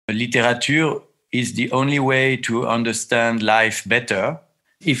literature is the only way to understand life better.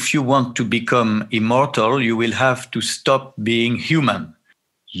 If you want to become immortal, you will have to stop being human.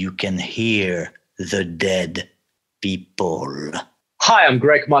 You can hear the dead people. Hi, I'm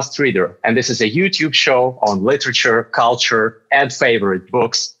Greg Mustreader, and this is a YouTube show on literature, culture, and favorite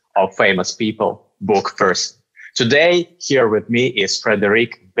books of famous people, Book Person. Today, here with me is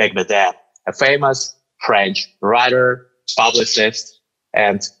Frédéric Becbédère, a famous French writer, publicist,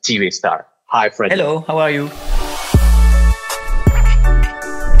 and TV star. Hi, Frédéric. Hello, how are you?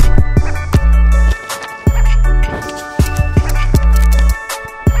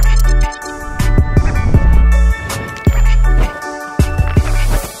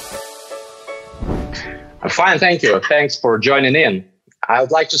 Fine, thank you. Thanks for joining in. I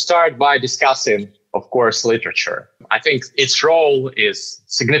would like to start by discussing, of course, literature. I think its role is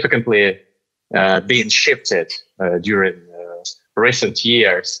significantly being shifted during recent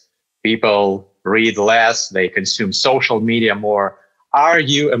years. People read less, they consume social media more. Are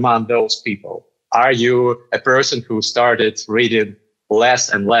you among those people? Are you a person who started reading less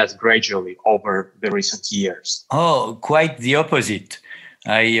and less gradually over the recent years? Oh, quite the opposite.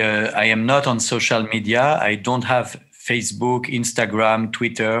 I am not on social media. I don't have Facebook, Instagram,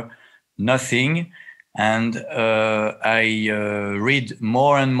 Twitter, nothing. And I read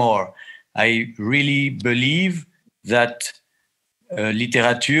more and more. I really believe that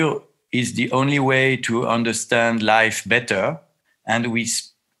literature is the only way to understand life better. And we,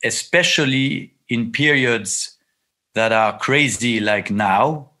 especially in periods that are crazy like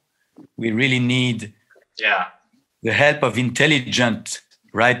now, we really need the help of intelligent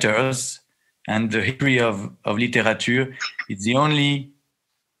writers, and the history of literature is the only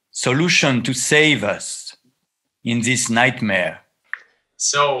solution to save us in this nightmare.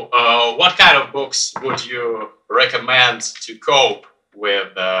 So what kind of books would you recommend to cope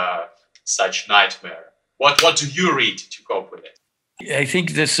with such nightmare? What do you read to cope with it? I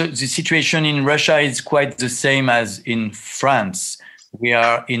think the situation in Russia is quite the same as in France. We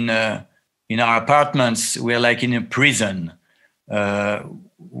are in our apartments, we're like in a prison. We're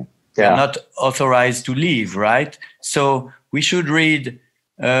not authorized to leave, right? So we should read,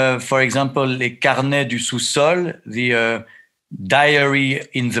 for example, Les Carnets du Sous-Sol, the Diary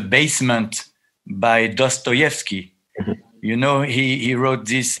in the Basement by Dostoevsky. Mm-hmm. You know, he wrote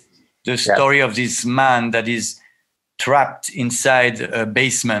the story of this man that is trapped inside a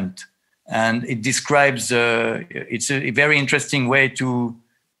basement. And it describes, it's a very interesting way to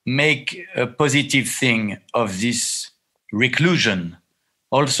make a positive thing of this reclusion.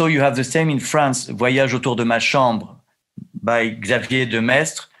 Also, you have the same in France, Voyage autour de ma chambre by Xavier de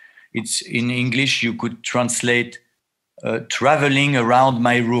Maistre. It's in English, you could translate traveling around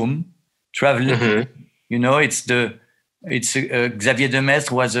my room. Traveling, you know, Xavier de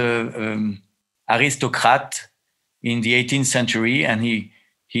Maistre was a aristocrat in the 18th century, and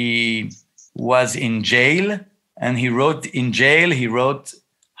he was in jail, and he wrote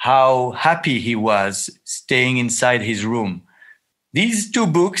how happy he was staying inside his room. These two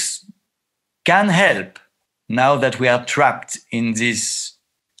books can help now that we are trapped in this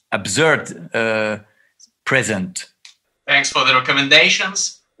absurd present. Thanks for the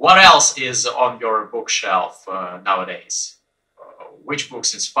recommendations. What else is on your bookshelf nowadays? Which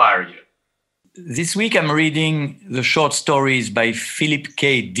books inspire you? This week I'm reading the short stories by Philip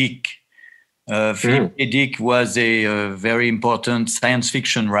K. Dick. Philip K. Dick was a very important science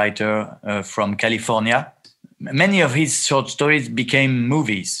fiction writer from California. Many of his short stories became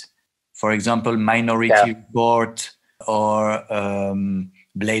movies. For example, Minority Report or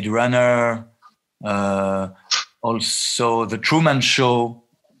Blade Runner, also The Truman Show.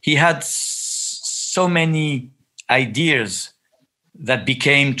 He had so many ideas that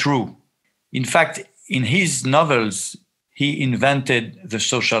became true. In fact, in his novels, he invented the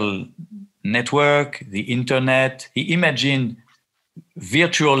social network, the internet. He imagined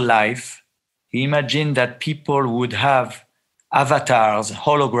virtual life. He imagined that people would have avatars,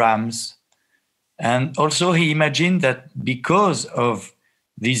 holograms. And also he imagined that because of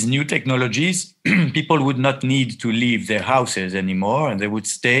these new technologies, people would not need to leave their houses anymore, and they would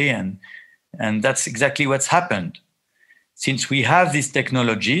stay. And that's exactly what's happened. Since we have this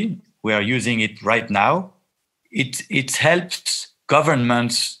technology, we are using it right now, it helps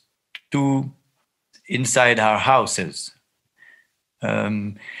governments to inside our houses.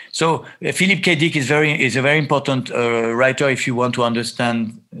 So Philip K. Dick is a very important writer if you want to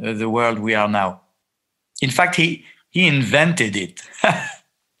understand the world we are now. In fact, he invented it.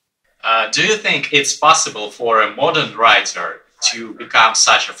 Do you think it's possible for a modern writer to become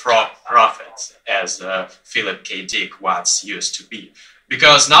such a prophet as Philip K. Dick once used to be?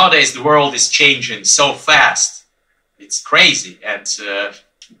 because nowadays the world is changing so fast. It's crazy. And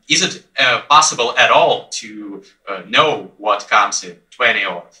is it possible at all to know what comes in 20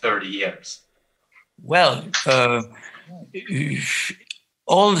 or 30 years? Well,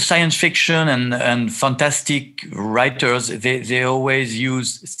 all science fiction and fantastic writers, they always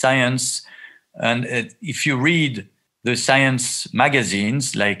use science. And if you read the science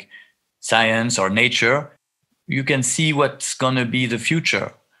magazines like Science or Nature, you can see what's going to be the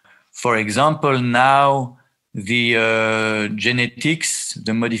future. For example, now the genetics,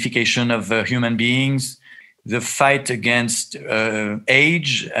 the modification of human beings, the fight against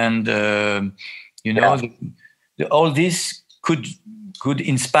age, and all this could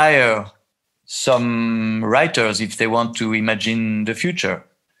inspire some writers if they want to imagine the future.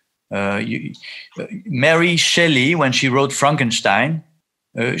 Mary Shelley, when she wrote Frankenstein,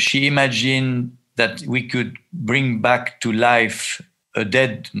 she imagined that we could bring back to life a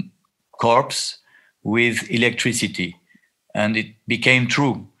dead corpse with electricity, and it became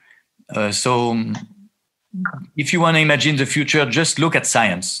true. So if you want to imagine the future, just look at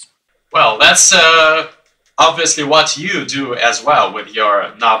science. Well, that's obviously what you do as well with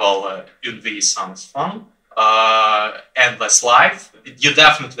your novel Une vie sans fin, Endless Life. You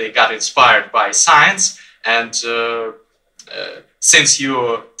definitely got inspired by science, and since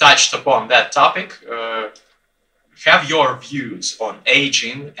you touched upon that topic, have your views on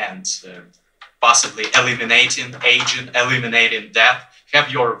aging and possibly eliminating aging, eliminating death,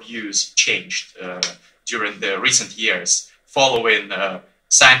 have your views changed during the recent years following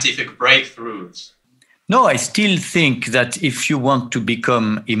scientific breakthroughs? No, I still think that if you want to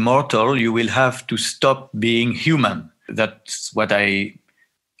become immortal, you will have to stop being human. That's what I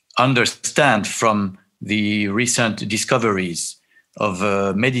understand from the recent discoveries of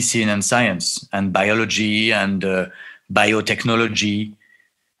medicine and science and biology and biotechnology.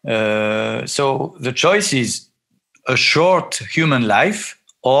 So the choice is a short human life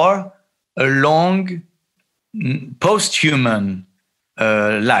or a long post-human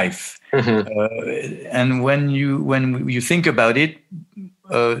life. Mm-hmm. And when you think about it,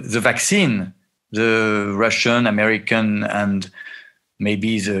 the vaccine, the Russian, American, and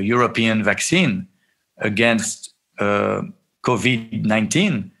maybe the European vaccine against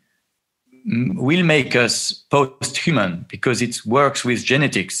COVID-19 will make us post-human because it works with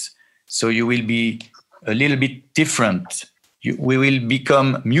genetics. So you will be a little bit different. We will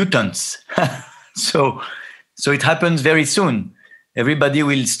become mutants. So it happens very soon. Everybody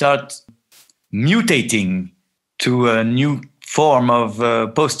will start mutating to a new form of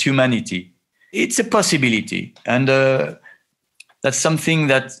post-humanity. It's a possibility. And that's something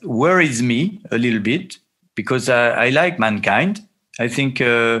that worries me a little bit because I like mankind. I think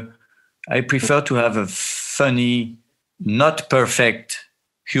I prefer to have a funny, not perfect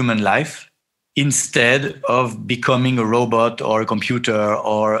human life instead of becoming a robot or a computer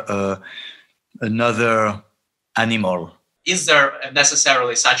or another animal. Is there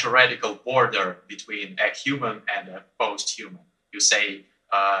necessarily such a radical border between a human and a post-human? You say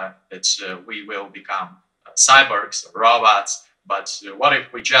that we will become cyborgs, robots, but what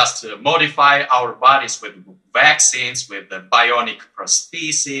if we just modify our bodies with vaccines, with bionic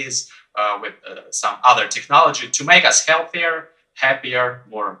prostheses, with some other technology to make us healthier, happier,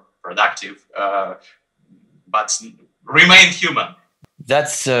 more productive, but remain human?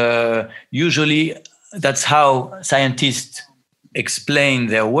 That's usually that's how scientists explain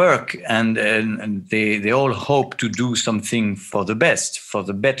their work, and they all hope to do something for the best, for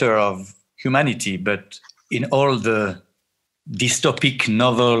the better of humanity. But in all the dystopic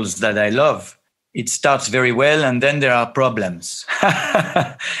novels that I love, it starts very well, and then there are problems.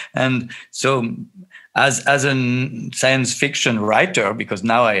 And so, as a science fiction writer, because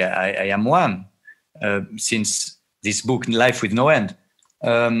now I am one, since this book, Life with No End,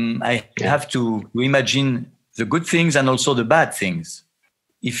 I have to imagine the good things and also the bad things.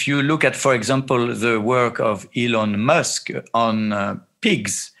 If you look at, for example, the work of Elon Musk on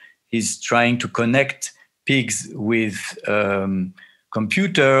pigs, he's trying to connect pigs with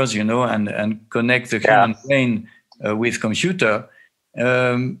computers, and connect the human brain with computer.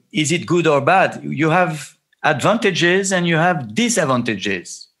 Is it good or bad? You have advantages and you have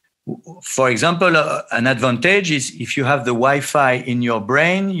disadvantages. For example, an advantage is if you have the Wi-Fi in your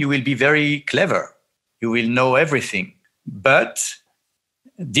brain, you will be very clever. You will know everything. But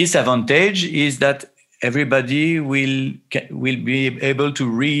disadvantage is that everybody will be able to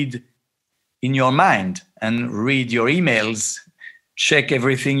read in your mind and read your emails, check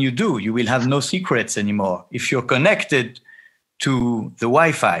everything you do. You will have no secrets anymore if you're connected to the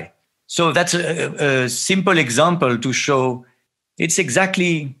Wi-Fi. So that's a simple example to show It's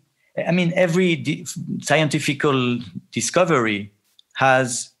exactly, I mean, every scientific discovery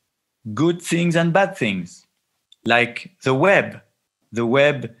has good things and bad things. Like the web. The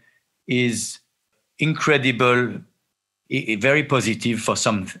web is incredible, very positive for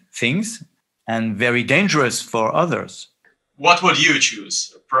some things and very dangerous for others. What would you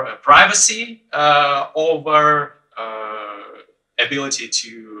choose? Privacy over ability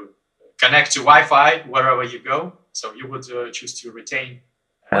to connect to Wi-Fi wherever you go? So you would choose to retain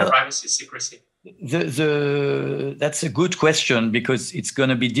privacy, secrecy? That's a good question, because it's going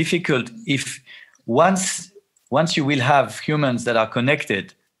to be difficult if once you will have humans that are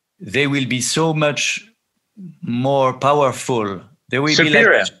connected, they will be so much more powerful. They will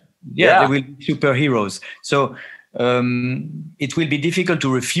superior. Be like, they will be superheroes. So it will be difficult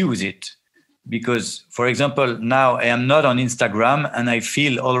to refuse it, because, for example, now I am not on Instagram and I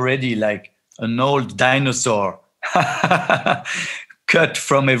feel already like an old dinosaur cut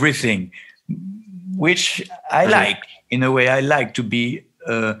from everything, which I like. In a way, I like to be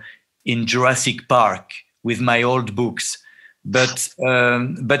in Jurassic Park with my old books. But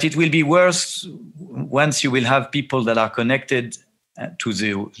it will be worse once you will have people that are connected to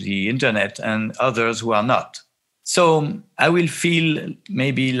the internet and others who are not. So I will feel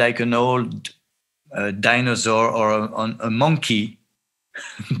maybe like an old dinosaur or a monkey,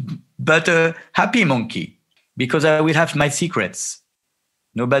 but a happy monkey, because I will have my secrets.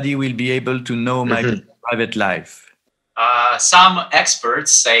 Nobody will be able to know my private life. Some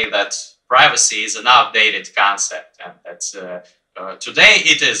experts say that privacy is an outdated concept, and that today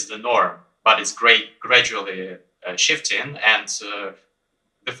it is the norm, but it's gradually shifting, and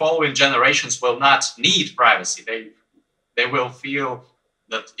the following generations will not need privacy. They will feel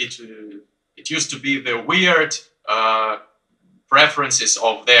that it used to be the weird preferences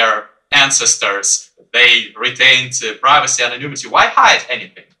of their ancestors. They retained privacy, anonymity. Why hide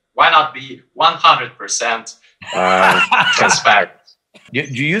anything? Why not be 100% transparent? Do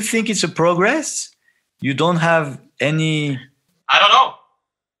you think it's a progress? You don't have any... I don't know.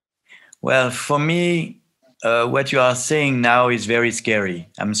 Well, for me, what you are saying now is very scary.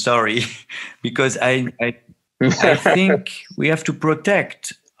 I'm sorry, because I think we have to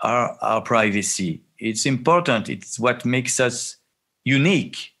protect our privacy. It's important. It's what makes us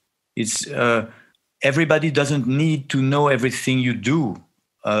unique. It's everybody doesn't need to know everything you do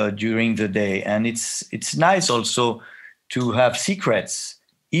during the day, and it's nice also to have secrets.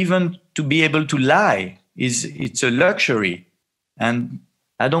 Even to be able to lie it's a luxury, and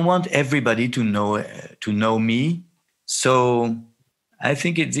I don't want everybody to know me. So I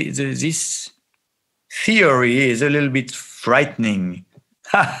think this theory is a little bit frightening.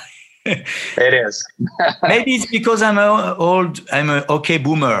 It is. Maybe it's because I'm an okay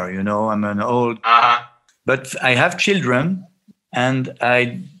boomer, I'm an old, but I have children, and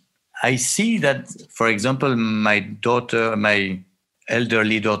I see that, for example, my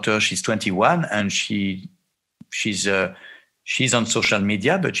elderly daughter, she's 21, and she's on social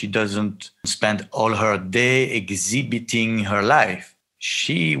media, but she doesn't spend all her day exhibiting her life.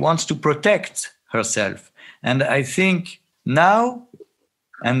 She wants to protect herself. And I think now,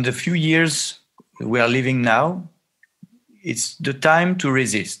 and the few years we are living now, it's the time to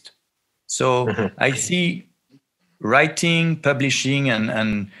resist. So I see writing, publishing,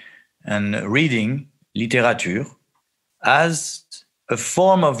 and reading literature as a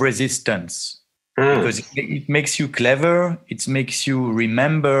form of resistance, because it makes you clever, it makes you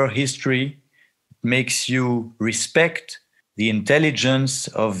remember history, it makes you respect the intelligence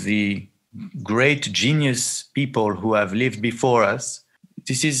of the great genius people who have lived before us.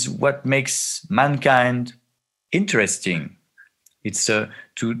 This is what makes mankind interesting. It's to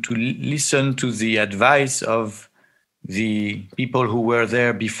listen to the advice of the people who were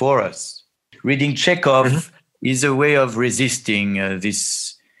there before us. Reading Chekhov is a way of resisting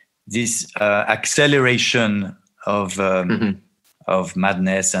this acceleration of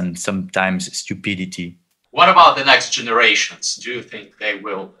madness and sometimes stupidity. What about the next generations? Do you think they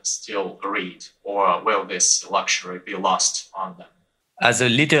will still read, or will this luxury be lost on them? As a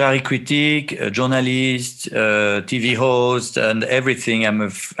literary critic, a journalist, a TV host, and everything,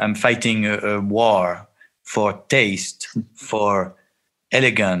 I'm fighting a war for taste, for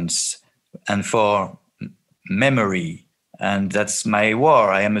elegance, and for memory. And that's my war.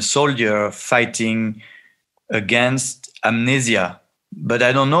 I am a soldier fighting against amnesia. But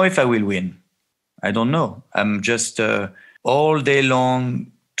I don't know if I will win. I don't know. I'm just all day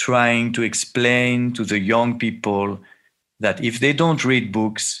long trying to explain to the young people that if they don't read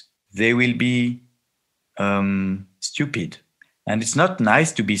books, they will be stupid. And it's not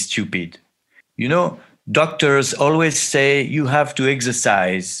nice to be stupid. doctors always say you have to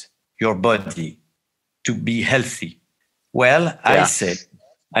exercise your body to be healthy. Well, Yeah.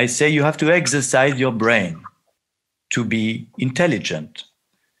 I say you have to exercise your brain to be intelligent.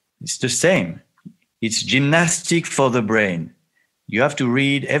 It's the same. It's gymnastic for the brain. You have to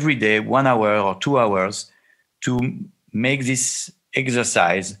read every day 1 hour or 2 hours to make this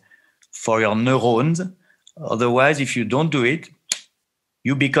exercise for your neurons. Otherwise, if you don't do it,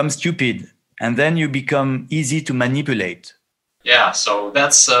 you become stupid and then you become easy to manipulate. Yeah, so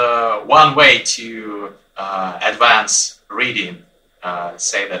that's one way to advance reading.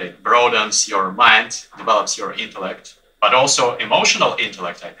 Say that it broadens your mind, develops your intellect, but also emotional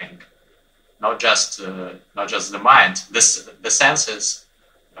intellect, I think. Not just the mind, the senses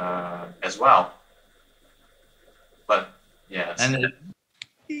as well. But yes. And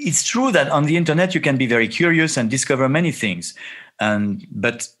it's true that on the internet you can be very curious and discover many things.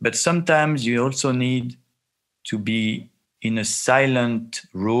 But sometimes you also need to be in a silent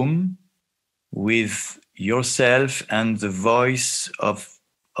room with yourself and the voice of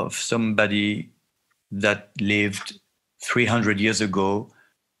somebody that lived 300 years ago,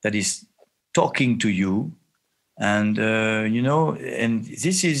 that is talking to you. And and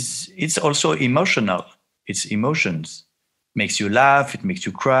it's also emotional. It's emotions. It makes you laugh, it makes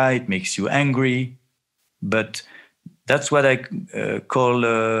you cry, it makes you angry. But that's what I call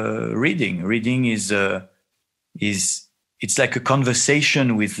reading. Reading is it's like a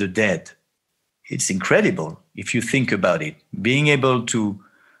conversation with the dead. It's incredible if you think about it. Being able to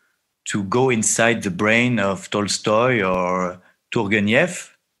go inside the brain of Tolstoy or Turgenev,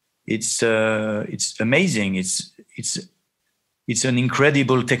 it's amazing. It's an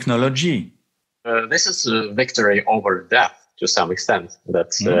incredible technology. This is a victory over death to some extent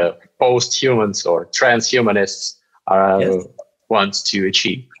that post-humans or transhumanists want to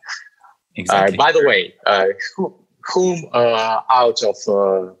achieve. Exactly. By the way, whom out of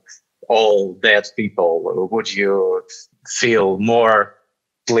all dead people would you feel more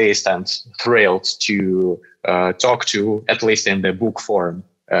pleased and thrilled to talk to, at least in the book form?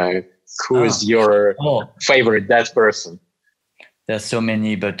 Who is your favorite dead person? There's so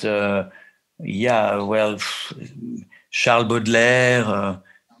many, but Charles Baudelaire,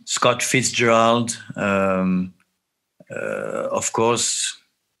 Scott Fitzgerald, of course,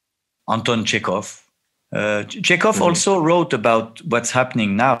 Anton Chekhov. Chekhov also wrote about what's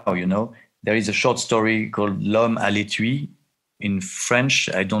happening now, There is a short story called L'Homme à l'étui in French.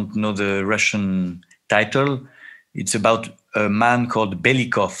 I don't know the Russian title. It's about a man called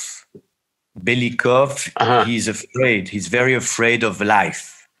Belikov. Belikov, he's afraid. He's very afraid of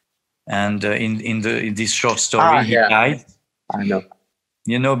life. And in this short story, he died. I know.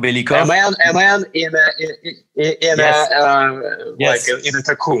 You know Belikov? A man in a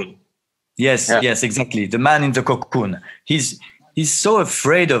cocoon. Yes, yes, exactly. The man in the cocoon. He's so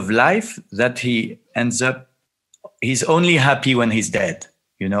afraid of life that he ends up. He's only happy when he's dead.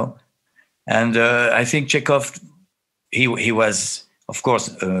 And I think Chekhov, he was, of course,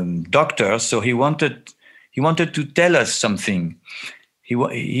 doctor, so he wanted to tell us something.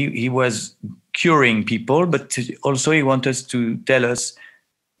 He was curing people, but also he wanted to tell us,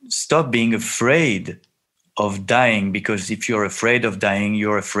 stop being afraid of dying, because if you're afraid of dying,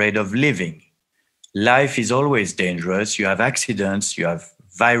 you're afraid of living. Life is always dangerous. You have accidents, you have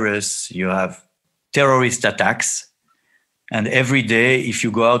virus, you have terrorist attacks. And every day, if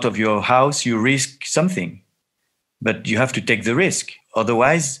you go out of your house, you risk something. But you have to take the risk.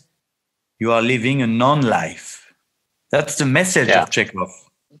 Otherwise, you are living a non-life. That's the message of Chekhov.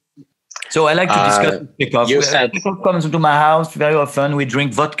 So I like to discuss Chekhov. Chekhov comes to my house very often. We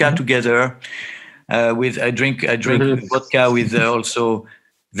drink vodka together. I drink vodka with also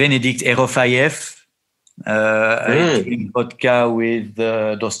Venedikt Erofeyev. I drink vodka with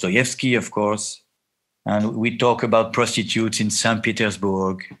Dostoevsky, of course. And we talk about prostitutes in St.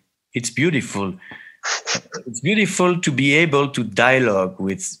 Petersburg. It's beautiful. It's beautiful to be able to dialogue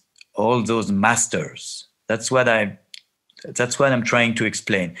with all those masters. That's what I'm trying to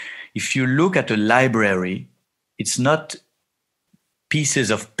explain. If you look at a library, it's not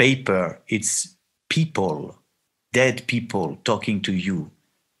pieces of paper, it's people, dead people talking to you.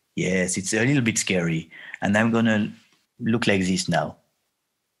 Yes, it's a little bit scary. And I'm going to look like this now.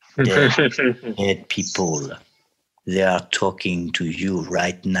 Dead people, they are talking to you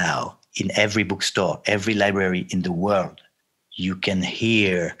right now. In every bookstore, every library in the world, you can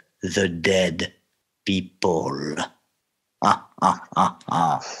hear the dead people.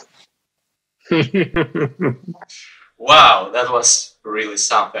 Wow, that was really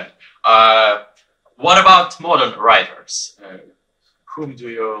something. What about modern writers? Whom do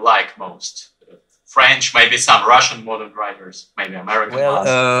you like most? French, maybe some Russian modern writers, maybe American ones?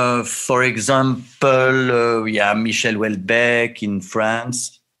 Well, for example, Michel Houellebecq in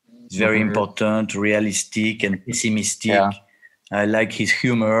France. It's very important, realistic and pessimistic. Yeah. I like his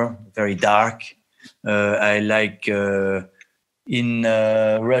humor, very dark. I like in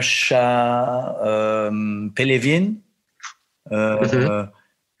Russia, Pelevin.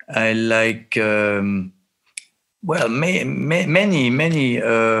 I like many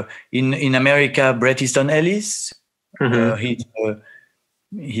in America, Bret Easton Ellis.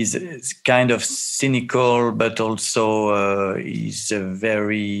 He's kind of cynical, but also he's a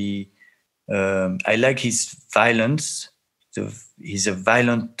very. I like his violence. He's a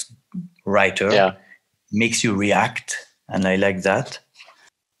violent writer. Yeah. Makes you react, and I like that.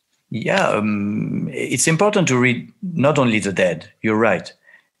 Yeah, it's important to read not only the dead. You're right.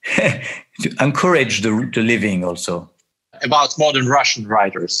 To encourage the living also. About modern Russian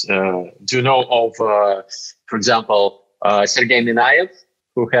writers, do you know of, for example, Sergei Minayev,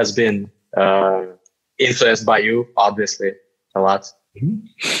 who has been influenced by you, obviously, a lot?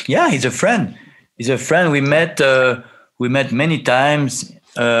 Yeah, he's a friend. We met many times,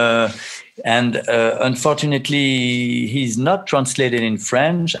 and unfortunately, he's not translated in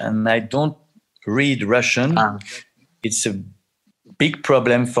French, and I don't read Russian. It's a big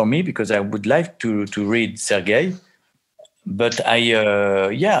problem for me because I would like to read Sergei, but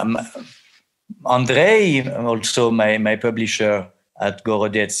Andrei, also my publisher at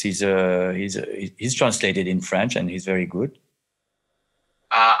Gorodets, he's translated in French and he's very good.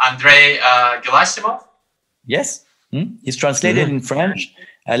 Andrei Gerasimov? Yes, he's translated in French.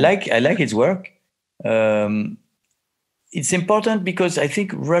 I like his work. It's important because I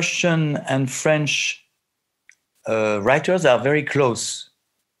think Russian and French writers are very close.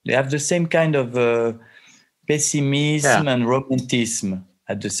 They have the same kind of pessimism and romanticism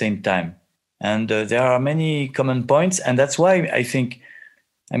at the same time. And there are many common points. And that's why I think,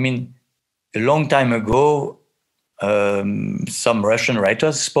 a long time ago, some Russian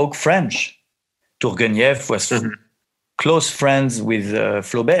writers spoke French. Turgenev was close friends with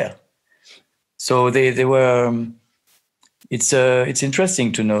Flaubert. So they were... It's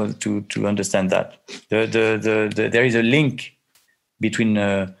interesting to know to understand that there is a link between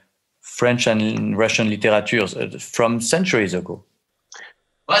French and Russian literatures from centuries ago.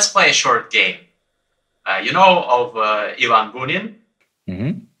 Let's play a short game. You know of Ivan Bunin,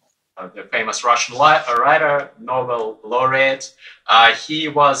 the famous Russian writer, Nobel laureate. He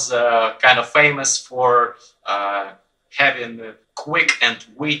was kind of famous for having a quick and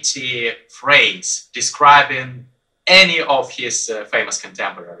witty phrase describing any of his famous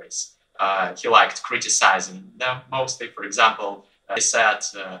contemporaries. He liked criticizing them mostly. For example, he said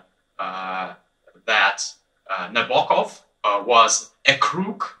that Nabokov was a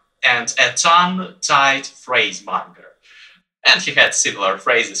crook and a tongue-tied phrasemonger. And he had similar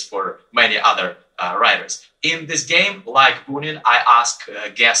phrases for many other writers. In this game, like Bunin, I ask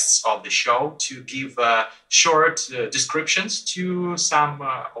guests of the show to give short descriptions to some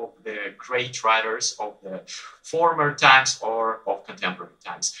of the great writers of the former times or of contemporary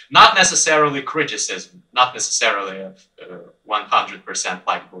times. Not necessarily criticism, not necessarily 100%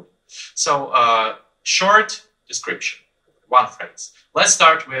 like Bunin. So, short description, one phrase. Let's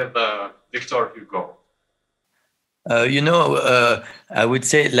start with Victor Hugo. I would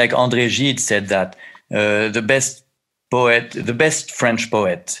say, like André Gide said that the best French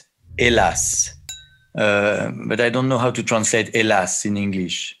poet, hélas, but I don't know how to translate hélas in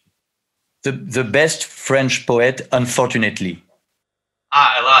English. The best French poet, unfortunately.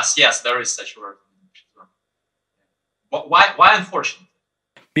 Hélas, yes, there is such a word. Why unfortunately?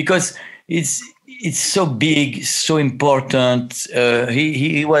 Because it's so big, so important.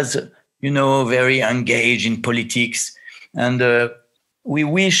 He was, very engaged in politics, and we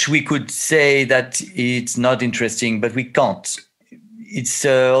wish we could say that it's not interesting, but we can't. It's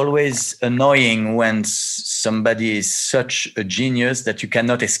always annoying when somebody is such a genius that you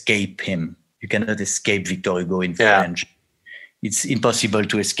cannot escape him. You cannot escape Victor Hugo in French. It's impossible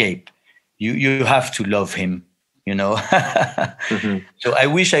to escape. You have to love him. So I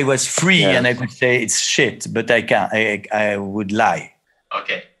wish I was free and I could say it's shit, but I can't. I would lie.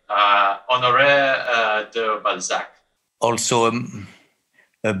 Okay. Honoré de Balzac. Also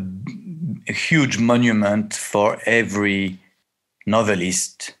a huge monument for every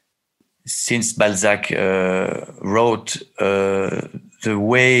novelist. Since Balzac wrote, the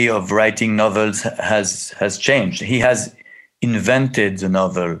way of writing novels has changed. He has invented the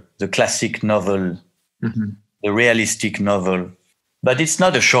novel, the classic novel, the realistic novel. But it's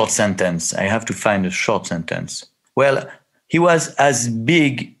not a short sentence. I have to find a short sentence. Well, he was as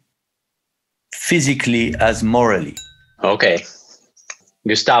big physically as morally. Okay.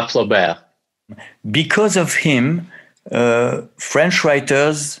 Gustave Flaubert. Because of him, French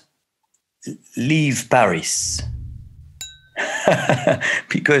writers leave Paris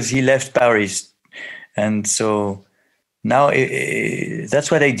because he left Paris. And so now that's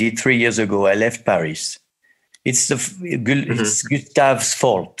what I did 3 years ago. I left Paris. It's Gustave's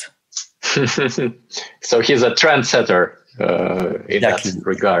fault. So he's a trendsetter in Exactly. that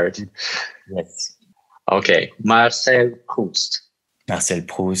regard. Yes. Okay. Marcel Proust. Marcel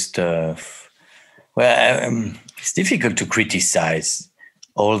Proust. It's difficult to criticize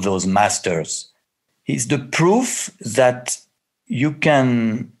all those masters. He's the proof that you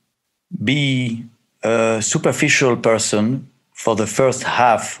can be a superficial person for the first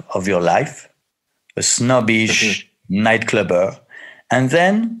half of your life, a snobbish nightclubber, and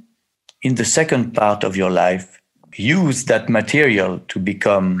then in the second part of your life, use that material to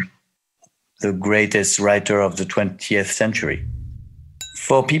become the greatest writer of the 20th century.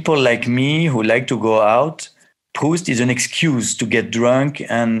 For people like me who like to go out, Proust is an excuse to get drunk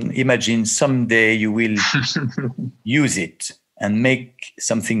and imagine someday you will use it and make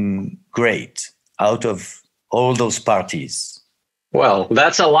something great out of all those parties. Well,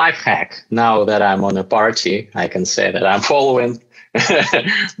 that's a life hack. Now that I'm on a party, I can say that I'm following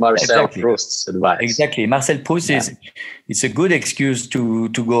Marcel Proust's advice. Exactly. Marcel Proust it's a good excuse to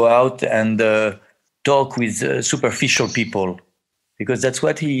go out and talk with superficial people, because that's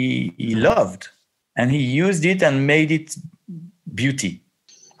what he loved. And he used it and made it beauty.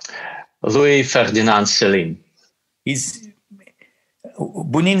 Louis Ferdinand Céline.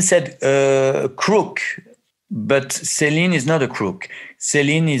 Bounin said crook, but Céline is not a crook.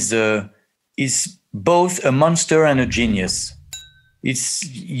 Céline is both a monster and a genius.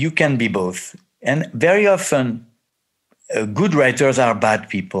 You can be both. And very often, good writers are bad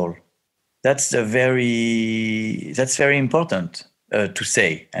people. That's very important to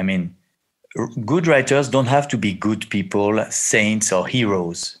say. I mean, good writers don't have to be good people, saints or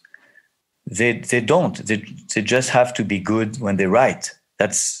heroes. They don't. They just have to be good when they write.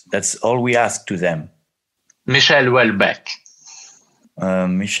 That's all we ask to them. Michel Houellebecq.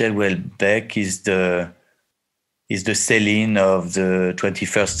 Michel Houellebecq is the Céline of the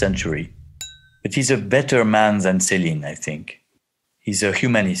 21st century. But he's a better man than Céline, I think. He's a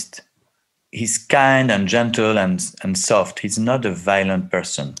humanist. He's kind and gentle and soft. He's not a violent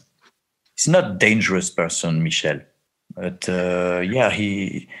person. He's not a dangerous person, Michel. But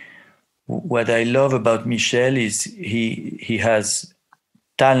what I love about Michel is he has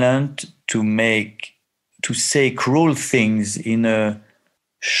talent to say cruel things in a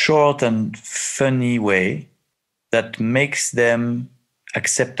short and funny way that makes them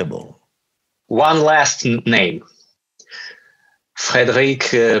acceptable. One last name.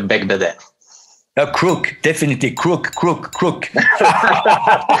 Frédéric Becbédère. A crook, definitely crook.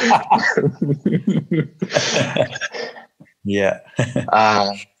 Yeah.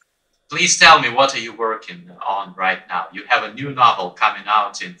 Please tell me, what are you working on right now? You have a new novel coming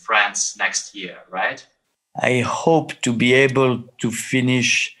out in France next year, right? I hope to be able to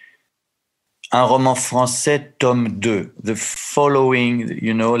finish Un roman français, tome 2. The following,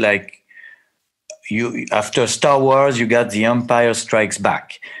 after Star Wars, you got The Empire Strikes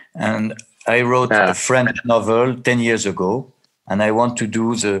Back. And I wrote a French novel 10 years ago, and I want to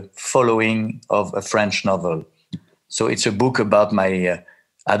do the following of a French novel. So it's a book about my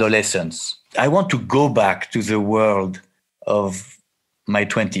adolescence. I want to go back to the world of my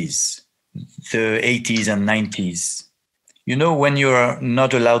 20s, the 80s and 90s. When you're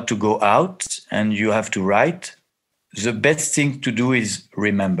not allowed to go out and you have to write, the best thing to do is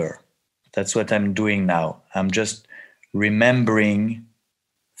remember. That's what I'm doing now. I'm just remembering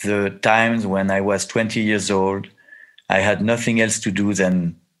the times when I was 20 years old. I had nothing else to do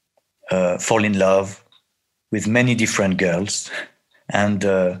than fall in love with many different girls. And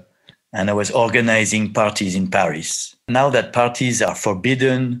I was organizing parties in Paris. Now that parties are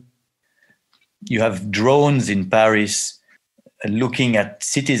forbidden, you have drones in Paris looking at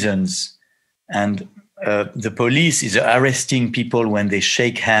citizens, and the police is arresting people when they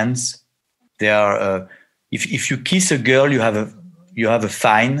shake hands. They are if you kiss a girl, you have a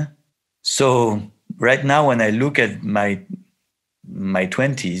fine. So right now, when I look at my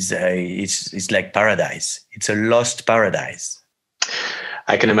 20s, it's like paradise. It's a lost paradise.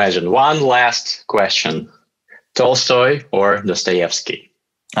 I can imagine. One last question: Tolstoy or Dostoevsky?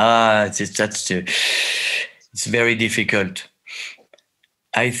 It's very difficult.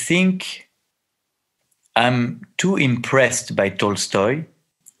 I think I'm too impressed by Tolstoy,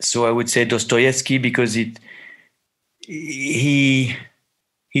 so I would say Dostoevsky, because he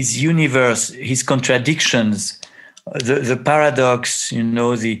his universe, his contradictions, the paradox, you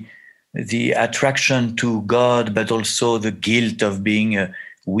know, the attraction to God, but also the guilt of being a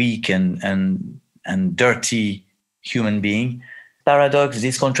weak and dirty human being. Paradox,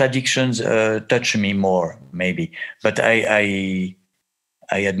 these contradictions touch me more, maybe. But I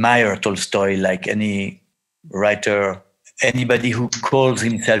admire Tolstoy like any writer. Anybody who calls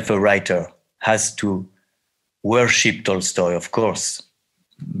himself a writer has to worship Tolstoy, of course.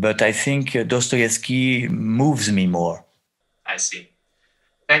 But I think Dostoevsky moves me more. I see.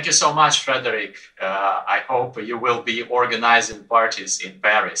 Thank you so much, Frederick. I hope you will be organizing parties in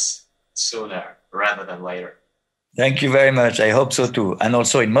Paris sooner rather than later. Thank you very much. I hope so too. And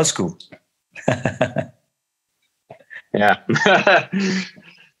also in Moscow. Yeah.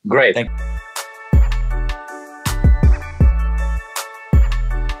 Great. Thank you.